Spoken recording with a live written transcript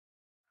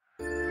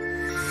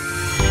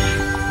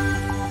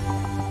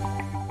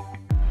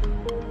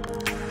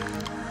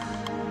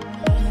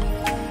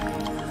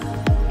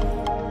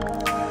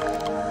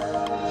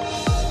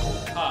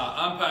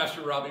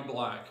Robby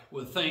Black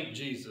with Thank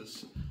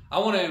Jesus. I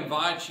want to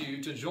invite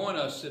you to join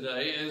us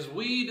today as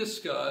we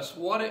discuss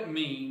what it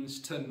means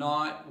to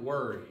not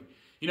worry.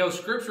 You know,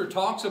 Scripture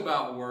talks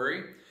about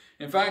worry.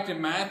 In fact, in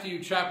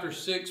Matthew chapter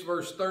 6,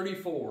 verse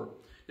 34,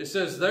 it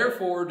says,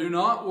 "Therefore, do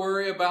not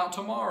worry about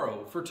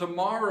tomorrow, for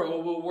tomorrow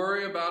will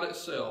worry about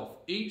itself.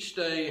 Each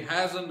day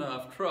has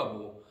enough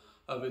trouble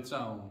of its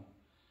own."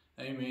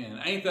 Amen.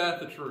 Ain't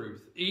that the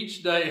truth?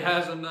 Each day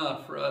has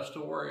enough for us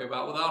to worry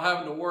about without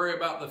having to worry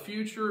about the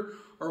future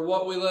or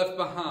what we left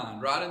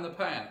behind right in the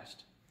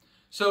past.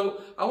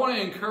 So I want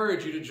to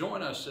encourage you to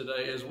join us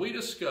today as we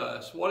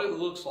discuss what it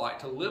looks like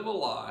to live a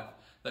life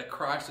that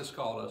Christ has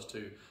called us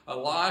to. A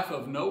life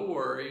of no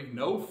worry,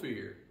 no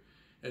fear,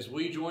 as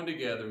we join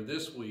together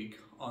this week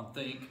on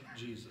Thank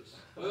Jesus.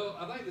 Well,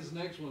 I think this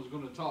next one is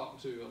going to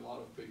talk to a lot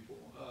of people.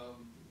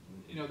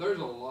 You know, there's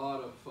a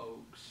lot of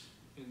folks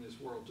in this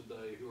world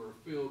today who are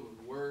filled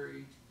with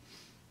worry,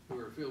 who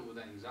are filled with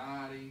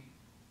anxiety.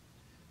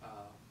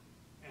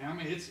 And I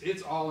mean,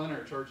 it's all in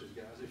our churches,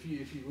 guys. If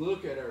you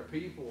look at our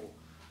people,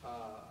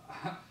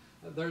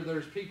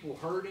 there's people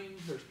hurting,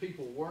 there's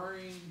people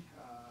worrying,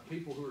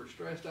 people who are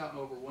stressed out and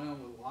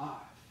overwhelmed with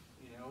life,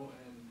 you know,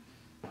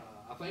 and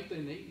I think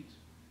they need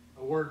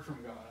a word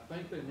from God. I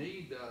think they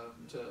need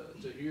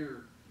to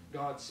hear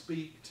God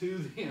speak to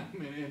them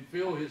and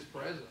feel His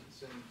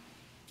presence.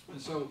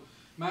 And so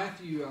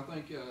Matthew, I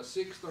think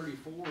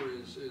 6:34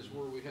 is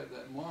where we had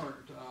that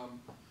marked.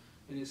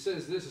 And it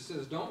says this, it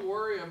says, "Don't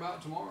worry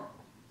about tomorrow,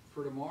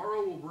 for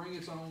tomorrow will bring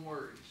its own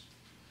worries.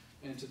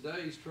 And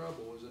today's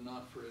trouble is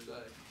enough for a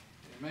day."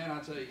 And man, I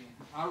tell you,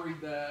 I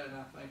read that and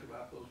I think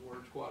about those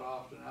words quite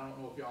often. I don't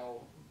know if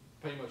y'all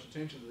pay much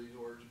attention to these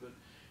words, but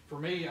for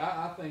me,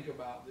 I think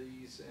about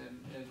these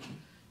and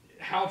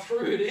how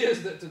true it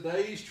is that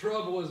today's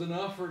trouble is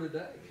enough for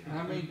today.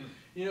 I mean,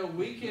 you know,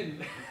 we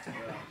can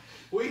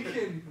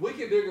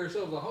dig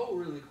ourselves a hole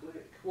really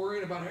quick,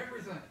 worrying about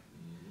everything.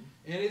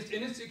 And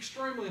it's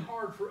extremely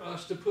hard for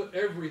us to put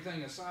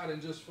everything aside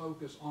and just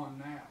focus on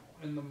now,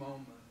 in the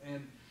moment.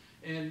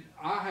 And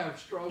I have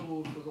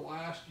struggled for the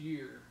last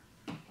year,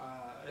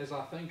 as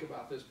I think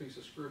about this piece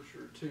of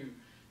Scripture,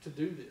 to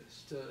do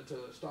this,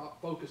 to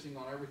stop focusing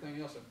on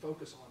everything else and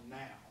focus on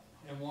now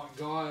and what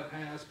God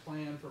has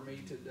planned for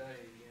me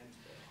today.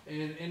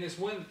 And it's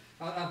when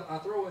I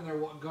throw in there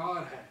what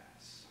God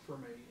has for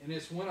me. And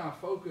it's when I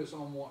focus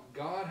on what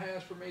God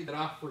has for me that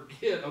I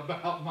forget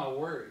about my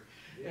worry.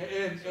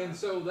 And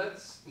so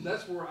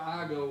that's where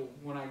I go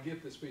when I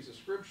get this piece of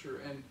Scripture.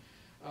 And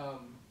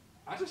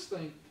I just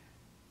think,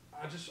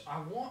 I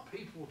want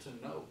people to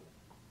know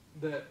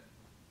that,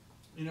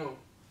 you know,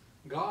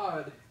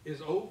 God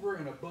is over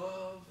and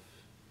above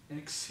and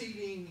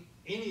exceeding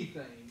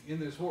anything in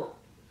this world.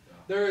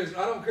 There is,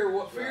 I don't care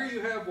what fear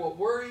you have, what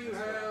worry you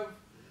have,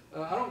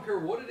 I don't care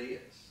what it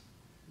is.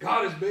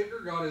 God is bigger,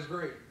 God is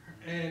greater.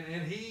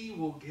 And He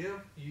will give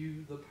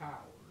you the power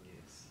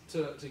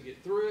to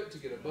get through it, to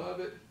get above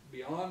it,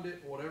 beyond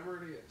it,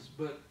 whatever it is.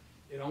 But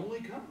it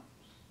only comes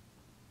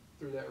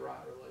through that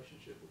right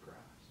relationship with Christ.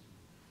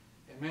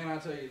 And man, I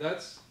tell you,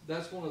 that's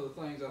one of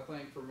the things I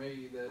think for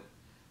me that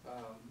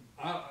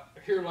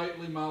here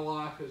lately my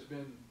life has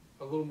been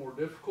a little more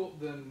difficult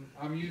than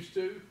I'm used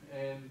to,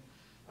 and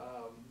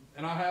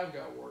I have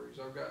got worries,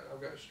 I've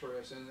got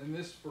stress, and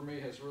this for me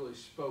has really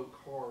spoke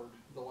hard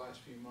the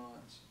last few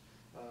months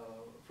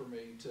for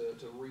me to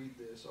read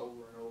this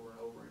over and over and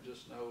over and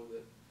just know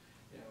that,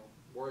 you know,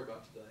 worry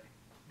about today.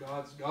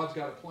 God's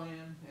got a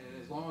plan,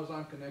 and as long as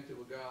I'm connected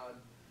with God,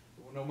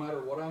 no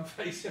matter what I'm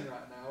facing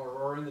right now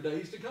or in the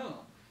days to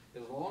come,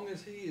 as long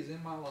as He is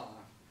in my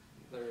life,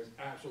 there is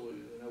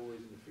absolutely no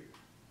reason to fear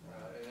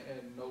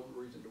and no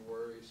reason to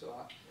worry. So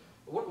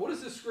what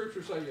does this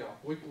Scripture say, y'all?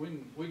 We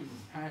can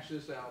hash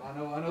this out. I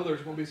know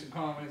there's going to be some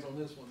comments on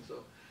this one.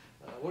 So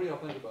what do y'all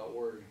think about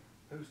worry?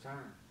 Whose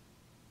turn?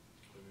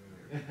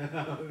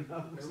 Everybody's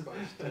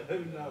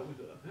Who knows?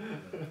 Go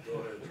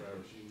ahead,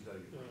 Travis. You can take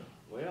it.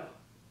 Well,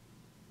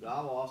 the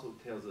Bible also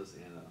tells us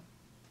in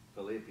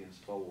Philippians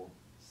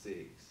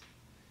 4:6,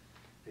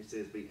 it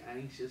says, "Be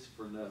anxious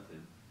for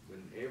nothing, but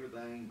in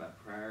everything by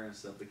prayer and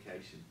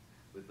supplication,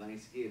 with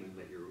thanksgiving,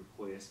 let your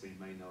requests be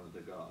made known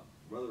unto God."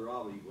 Brother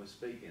Robby was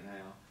speaking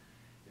how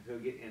if he'll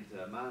get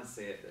into a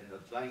mindset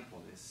of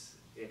thankfulness,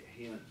 it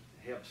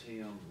helps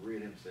him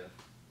rid himself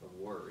of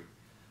worry.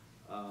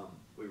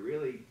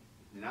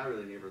 I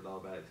really never thought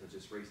about it until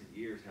just recent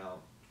years,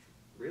 how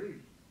really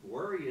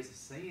worry is a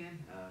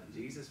sin.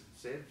 Jesus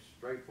said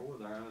straightforward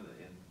there in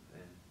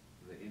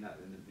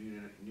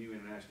the New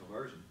International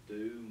Version,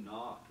 "Do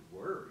not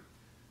worry."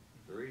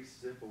 3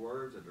 simple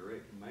words, a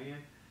direct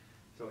command.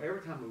 So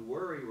every time we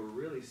worry, we're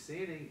really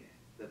sinning.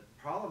 The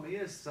problem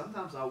is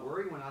sometimes I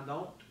worry when I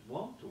don't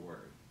want to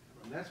worry.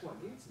 And that's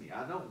what gets me.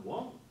 I don't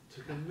want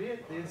to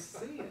commit this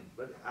sin,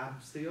 but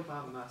I'm still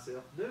finding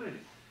myself doing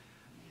it.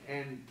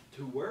 And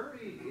to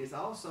worry is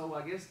also,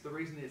 I guess the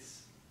reason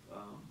it's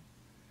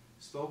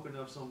spoken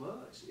of so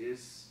much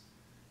is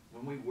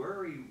when we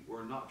worry,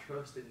 we're not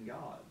trusting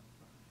God.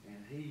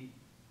 And He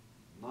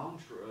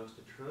longs for us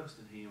to trust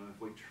in Him. And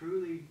if we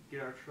truly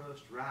get our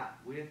trust right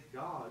with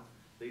God,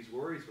 these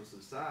worries will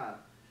subside.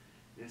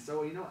 And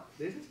so, you know,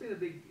 this has been a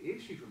big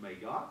issue for me.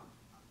 God,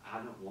 I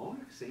don't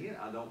want to sin.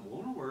 I don't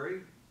want to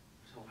worry.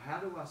 So how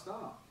do I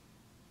stop?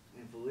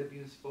 And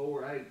Philippians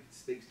 4:8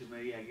 speaks to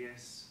me, I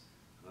guess,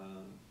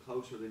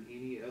 closer than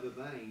any other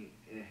thing,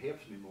 and it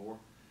helps me more.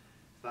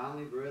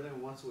 Finally,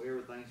 brethren,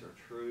 whatsoever things are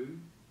true,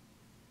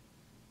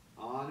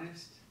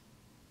 honest,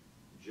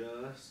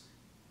 just,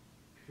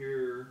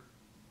 pure,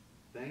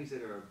 things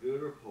that are of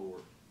good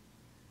report,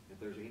 if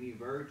there's any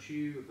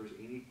virtue, if there's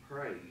any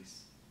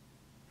praise,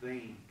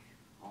 think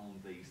on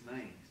these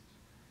things.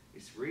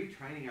 It's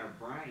retraining our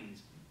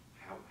brains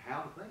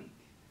how to think.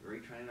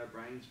 Retraining our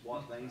brains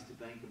what things to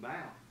think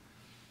about.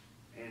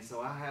 And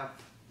so I have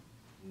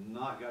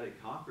not got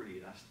it conquered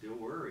yet. I still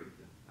worry.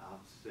 I'll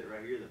sit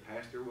right here. The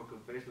pastor will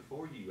confess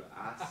before you.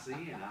 I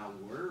sin. I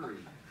worry.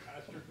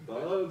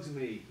 Bugs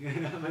me.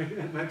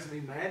 It makes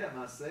me mad at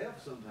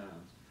myself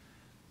sometimes.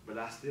 But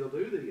I still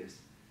do this.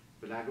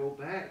 But I go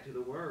back to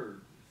the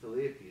Word,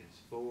 Philippians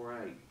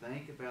 4:8.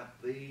 Think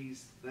about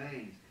these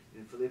things.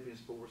 And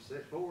Philippians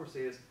 4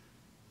 says,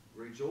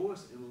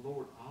 rejoice in the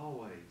Lord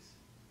always.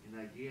 And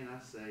again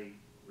I say,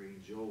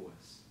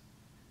 rejoice.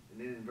 And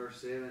then in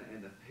verse 7,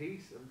 and the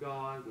peace of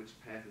God, which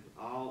passeth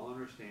all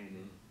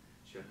understanding,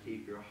 shall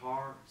keep your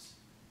hearts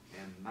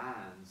and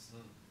minds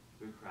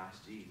through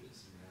Christ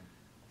Jesus.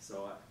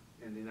 So,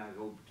 and then I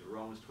go to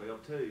Romans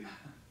 12:2,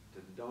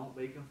 to don't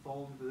be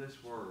conformed to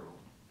this world,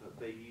 but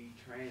be ye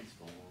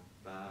transformed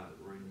by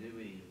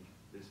renewing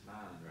this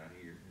mind right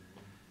here.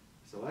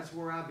 So that's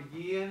where I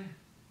begin,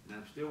 and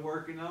I'm still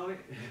working on it,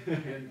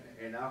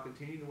 and I'll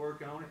continue to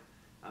work on it,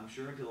 I'm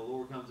sure, until the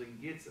Lord comes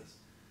and gets us.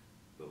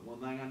 But one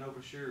thing I know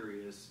for sure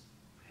is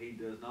He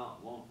does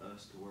not want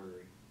us to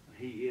worry.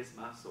 He is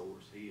my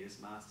source. He is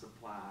my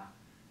supply.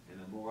 And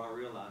the more I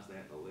realize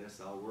that, the less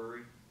I'll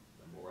worry.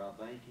 The more I'll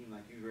thank Him,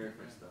 like you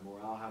referenced, the more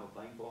I'll have a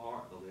thankful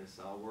heart, the less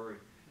I'll worry.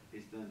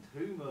 He's done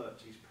too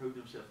much. He's proved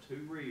Himself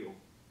too real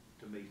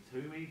to me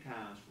too many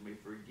times for me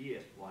to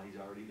forget what He's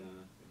already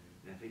done.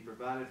 And if He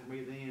provided for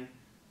me then,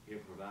 He'll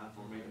provide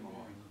for me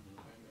tomorrow.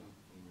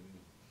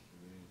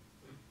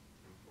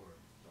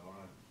 All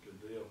right,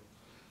 good deal.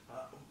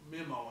 Me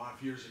and my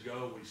wife years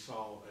ago, we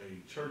saw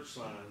a church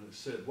sign that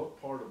said,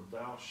 what part of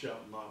thou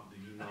shalt not do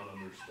you not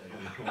understand?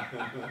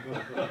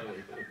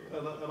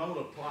 and I want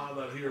to apply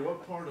that here.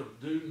 What part of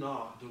do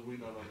not do we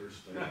not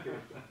understand?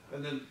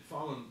 And then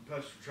following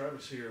Pastor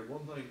Travis here,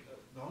 one thing,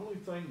 the only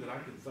thing that I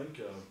can think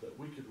of that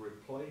we could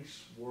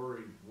replace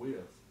worry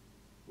with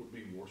would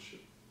be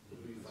worship,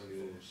 would be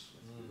thankfulness.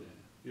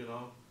 You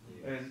know?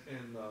 Yes.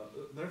 And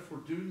therefore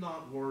do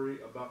not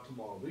worry about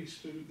tomorrow. These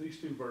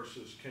two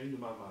verses came to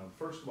my mind.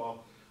 First of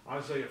all,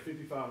 Isaiah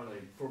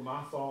 55:8, for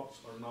my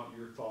thoughts are not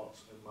your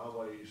thoughts, and my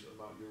ways are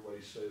not your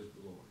ways, says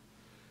the Lord.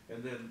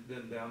 And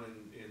then down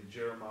in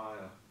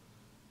Jeremiah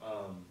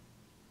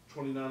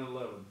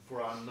 29:11,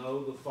 for I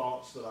know the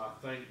thoughts that I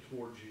think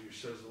towards you,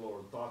 says the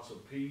Lord, thoughts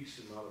of peace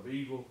and not of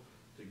evil,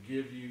 to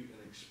give you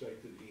an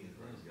expected end.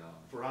 Praise God.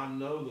 For I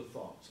know the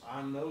thoughts.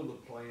 I know the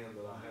plan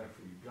that I have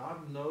for you.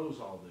 God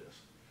knows all this.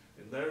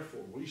 And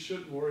therefore, we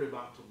shouldn't worry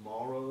about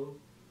tomorrow.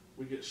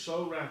 We get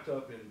so wrapped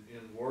up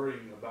in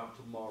worrying about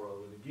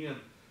tomorrow. And again,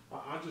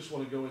 I just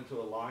want to go into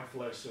a life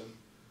lesson.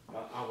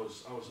 I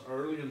was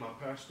early in my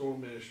pastoral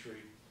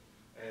ministry,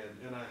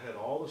 and I had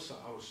all the,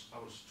 I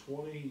was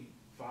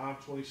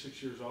 25,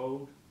 26 years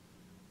old,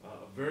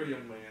 a very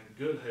young man,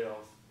 good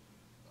health,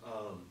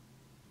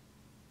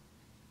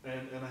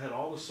 and I had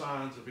all the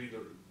signs of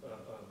either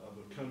of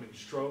a coming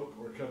stroke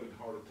or a coming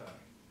heart attack.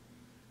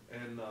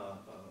 And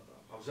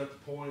I was at the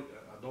point,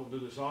 I don't do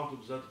this often,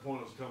 but at the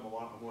point I was telling my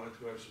wife, I'm going to have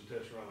to go have some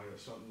tests around. I got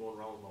something going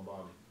wrong with my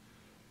body.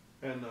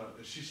 And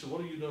she said,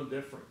 what are you doing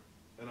different?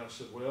 And I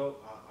said, well,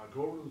 I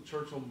go over to the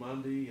church on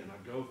Monday and I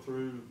go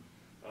through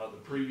the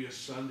previous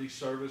Sunday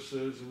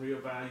services and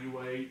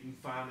reevaluate and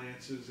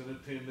finances and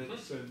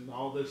attendance and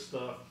all this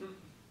stuff.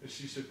 And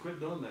she said,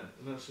 quit doing that.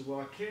 And I said, well,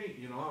 I can't.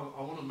 You know,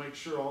 I want to make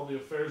sure all the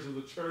affairs of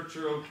the church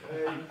are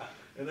okay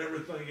and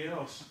everything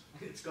else.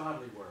 It's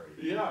godly worry.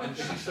 Yeah, and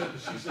she said,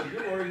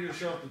 you're worrying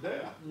yourself to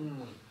death.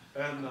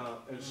 And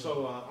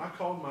so I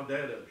called my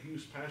dad up. He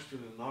was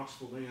pastoring in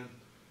Knoxville then.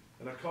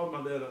 And I called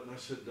my dad up and I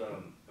said,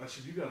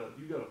 you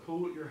got a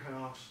pool at your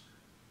house.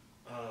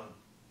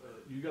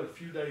 You got a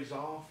few days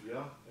off,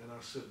 yeah? And I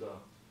said,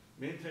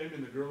 me and Tammy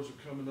and the girls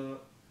are coming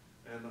up,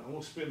 and I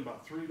want to spend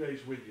about 3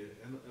 days with you.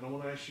 And I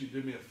want to ask you to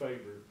do me a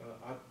favor.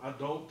 I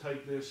don't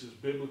take this as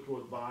biblical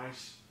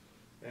advice,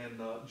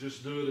 and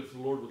just do it if the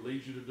Lord would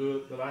lead you to do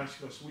it. But I asked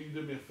him, I said, will you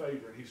do me a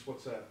favor? And he said,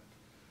 what's that?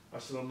 I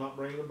said, I'm not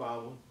bringing the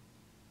Bible,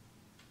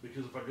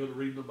 because if I go to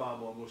reading the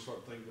Bible, I'm going to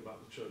start thinking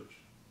about the church.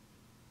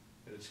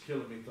 And it's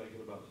killing me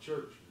thinking about the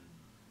church.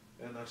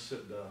 And I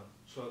said,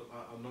 so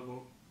I'm not going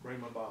to bring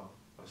my Bible.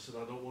 I said,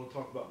 I don't want to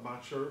talk about my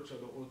church. I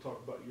don't want to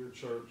talk about your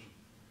church.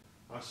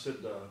 I said,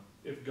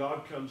 if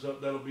God comes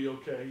up, that'll be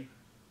okay.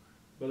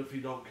 But if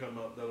he don't come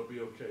up, that'll be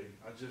okay.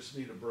 I just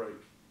need a break.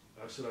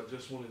 I said, I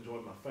just want to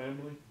enjoy my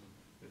family.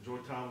 enjoy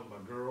time with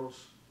my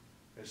girls.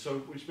 And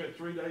so we spent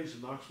 3 days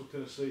in Knoxville,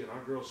 Tennessee, and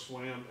our girls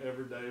swam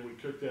every day. We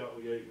cooked out,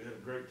 we ate, we had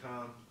a great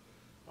time.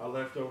 I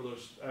left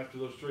after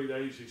those 3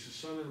 days. He said,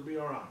 son, it'll be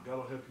all right. God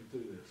will help you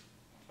through this.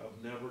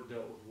 I've never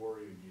dealt with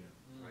worry again.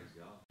 Praise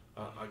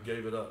God. I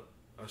gave it up.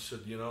 I said,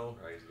 you know,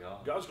 Praise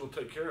God. God's going to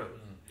take care of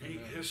it.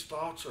 His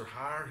thoughts are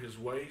higher. His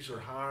ways are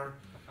higher.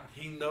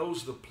 He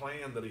knows the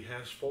plan that he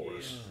has for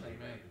us.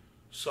 Amen.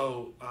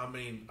 So, I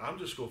mean, I'm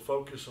just going to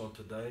focus on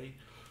today.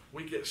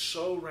 We get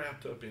so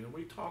wrapped up in it.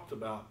 We talked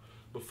about,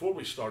 before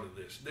we started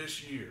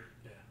this year.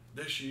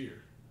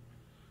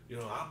 You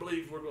know, I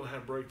believe we're going to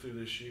have breakthrough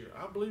this year.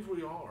 I believe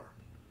we are.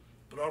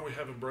 But are we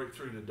having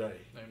breakthrough today?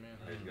 Amen.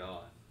 Praise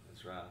God.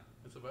 That's right.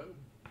 It's available.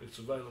 It's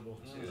available.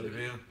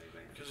 Amen. Amen.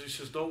 Because he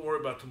says, don't worry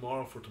about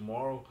tomorrow, for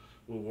tomorrow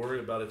will worry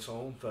about its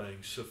own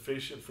things.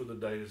 Sufficient for the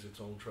day is its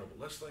own trouble.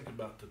 Let's think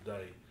about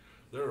today.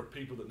 There are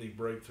people that need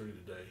breakthrough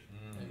today.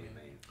 Amen.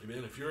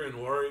 Amen. If you're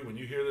in worry, when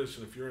you hear this,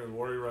 and if you're in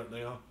worry right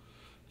now,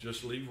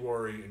 just leave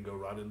worry and go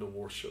right into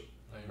worship.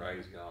 Amen.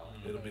 Praise God.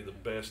 It'll be the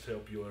best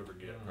help you'll ever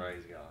get.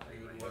 Praise God.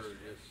 Good Amen. word,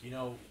 yes. You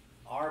know,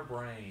 our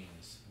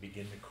brains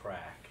begin to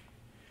crack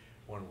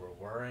when we're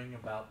worrying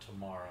about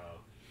tomorrow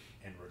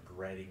and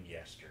regretting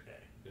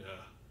yesterday. Yeah.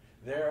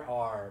 There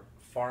are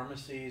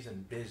pharmacies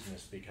and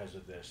business because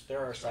of this.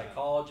 There are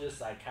psychologists,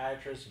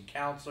 psychiatrists, and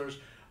counselors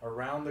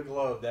around the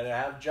globe that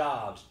have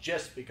jobs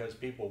just because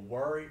people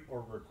worry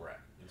or regret.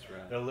 That's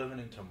right. They're living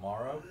in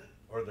tomorrow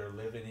or they're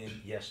living in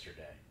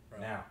yesterday.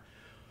 Right. Now,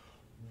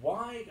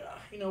 why,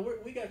 you know,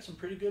 we got some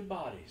pretty good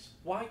bodies.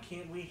 Why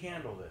can't we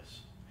handle this?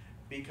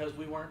 Because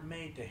we weren't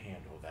made to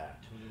handle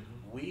that.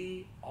 Mm-hmm.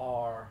 We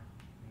are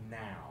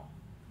now.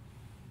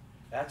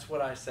 That's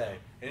what I say.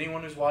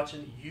 Anyone who's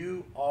watching,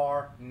 you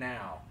are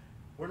now.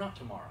 We're not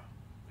tomorrow.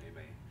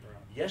 Amen.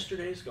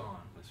 Yesterday's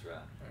gone. That's right.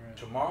 Amen.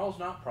 Tomorrow's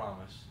not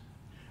promised.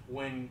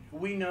 When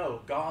we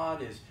know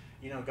God is,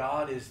 you know,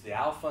 God is the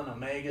Alpha and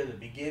Omega, the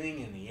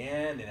beginning and the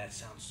end, and that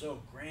sounds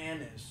so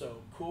grand and so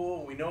cool,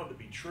 and we know it to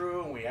be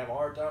true, and we have a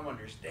hard time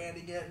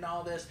understanding it and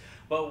all this.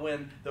 But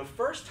when the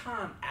first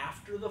time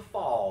after the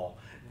fall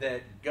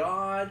that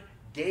God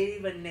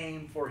gave a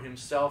name for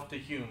himself to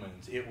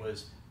humans, it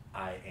was,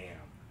 I am.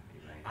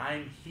 Amen.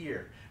 I'm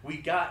here. We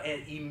got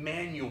an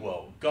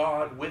Emmanuel,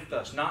 God with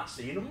us. Not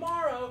see you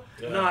tomorrow.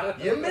 Yeah.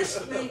 Not you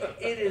missed me.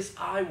 It is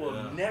I will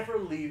Yeah. never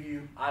leave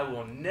you. I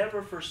will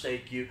never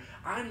forsake you.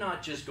 I'm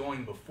not just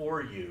going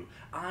before you.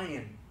 I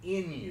am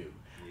in you.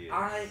 Yes.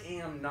 I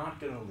am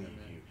not going to leave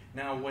you.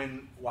 Now,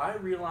 when I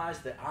realize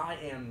that I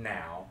am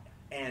now,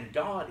 and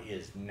God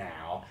is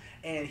now,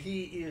 and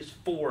he is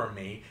for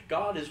me,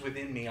 God is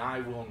within me, I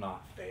will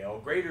not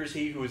fail. Greater is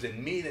he who is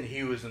in me than he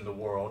who is in the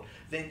world.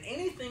 Then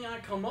anything I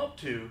come up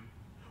to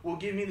will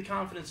give me the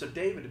confidence of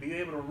David to be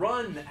able to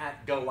run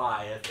at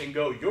Goliath and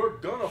go, you're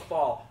going to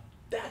fall.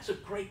 That's a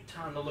great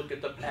time to look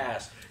at the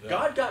past. Yeah.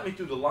 God got me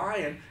through the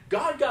lion.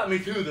 God got me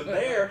through the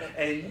bear.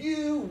 And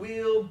you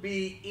will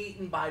be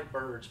eaten by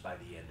birds by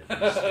the end of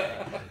this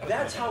day.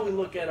 That's how we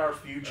look at our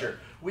future.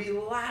 We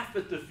laugh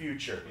at the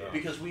future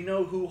because we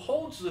know who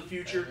holds the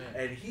future.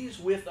 Amen. And he's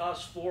with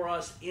us, for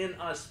us, in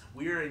us.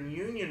 We are in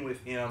union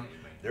with him. Amen.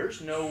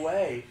 There's no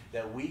way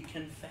that we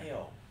can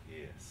fail.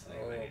 Yes.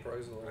 Oh, Amen.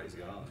 praise the Lord. Praise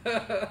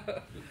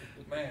God.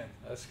 Man,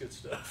 that's good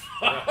stuff.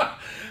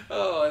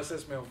 Oh, that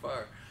sets me on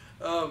fire.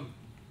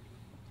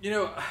 You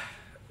know,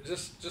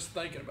 just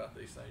thinking about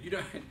these things. You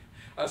know,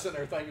 I was sitting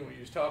there thinking when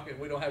you was talking,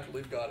 we don't have to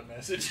leave God a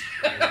message.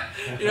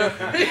 You know,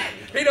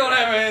 he don't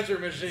have an answer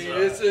machine.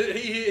 It's,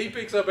 he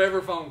picks up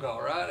every phone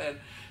call, right?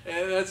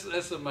 And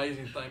that's an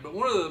amazing thing. But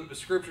one of the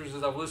scriptures,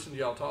 as I've listened to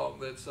y'all talk,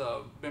 that's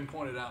been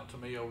pointed out to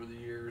me over the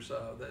years,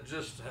 that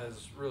just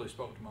has really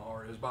spoke to my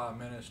heart, is by a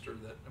minister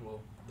that, well,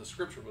 the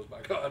scripture was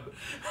by God,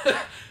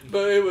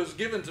 but it was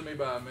given to me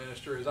by a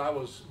minister as I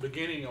was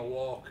beginning a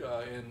walk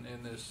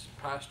in this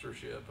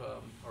pastorship,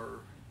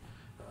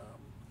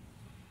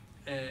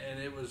 and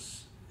it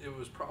was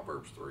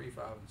Proverbs 3,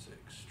 5, and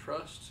 6.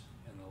 Trust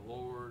in the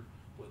Lord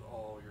with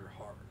all your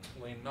heart.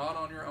 Lean not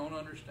on your own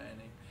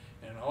understanding.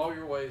 In all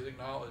your ways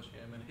acknowledge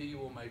him, and he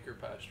will make your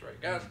path straight.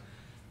 Guys,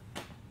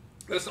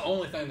 that's the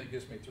only thing that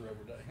gets me through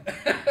every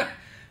day.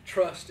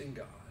 Trust in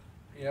God.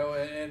 You know,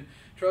 and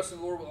trust in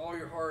the Lord with all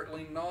your heart.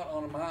 Lean not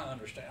on my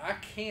understanding. I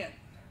can't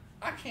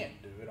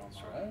do it on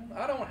my own.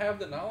 I don't have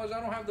the knowledge. I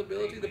don't have the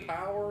ability, the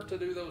power to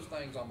do those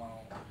things on my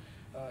own.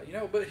 You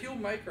know, but he'll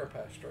make our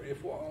path straight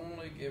if we'll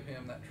only give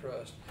him that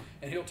trust.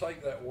 And he'll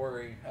take that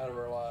worry out of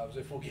our lives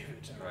if we'll give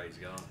it to him. Praise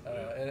God.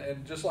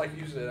 And just like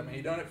you said, I mean,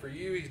 he done it for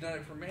you, he's done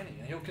it for many,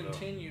 and he'll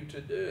continue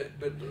to do it.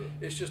 But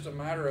it's just a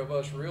matter of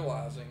us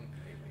realizing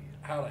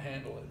how to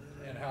handle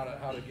it and how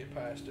to get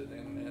past it.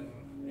 And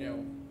you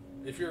know,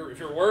 if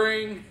you're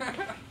worrying,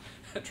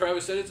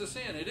 Travis said it's a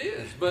sin. It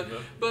is. But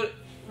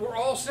we're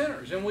all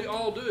sinners, and we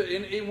all do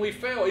it. And we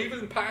fail.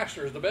 Even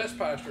pastors, the best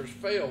pastors,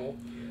 fail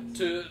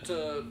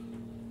to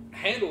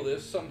handle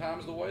this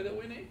sometimes the way that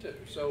we need to.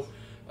 So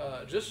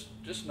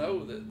just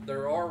know that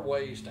there are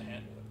ways to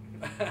handle it.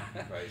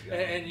 Praise God.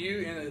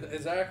 And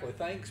exactly.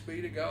 Thanks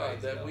be to God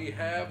Praise that God. we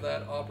have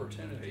that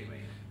opportunity,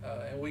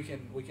 Amen. and we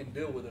can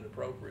deal with it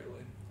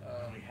appropriately.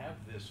 We have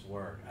this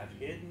word. I've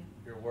hidden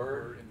your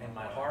word in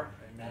my heart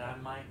that I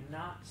might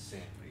not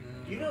sin.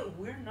 You know,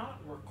 we're not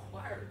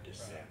required to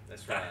sin.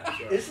 That's right.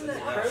 Isn't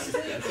that That's crazy?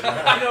 right. That's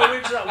right. You know,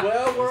 we're just like,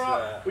 well,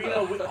 That's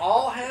right. we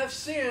all have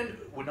sinned.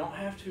 We don't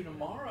have to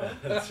tomorrow.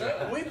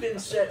 We've been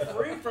set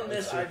free from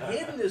this. I've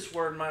hidden this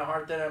word in my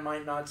heart that I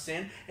might not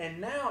sin.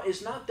 And now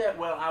it's not that,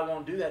 well, I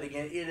won't do that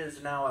again. It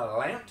is now a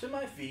lamp to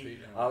my feet,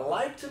 a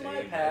light to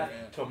my path.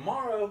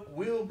 Tomorrow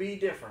will be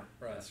different.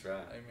 Right. That's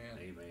right. Amen.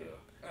 Amen.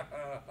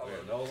 We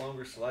are no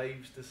longer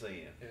slaves to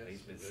sin.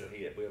 Yes.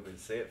 We have been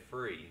set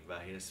free by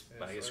His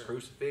sir.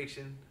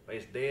 crucifixion, by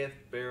His death,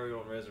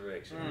 burial, and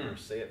resurrection. We are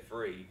set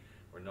free.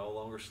 We're no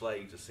longer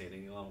slaves to sin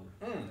any longer.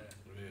 Mm.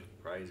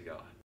 Praise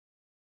God.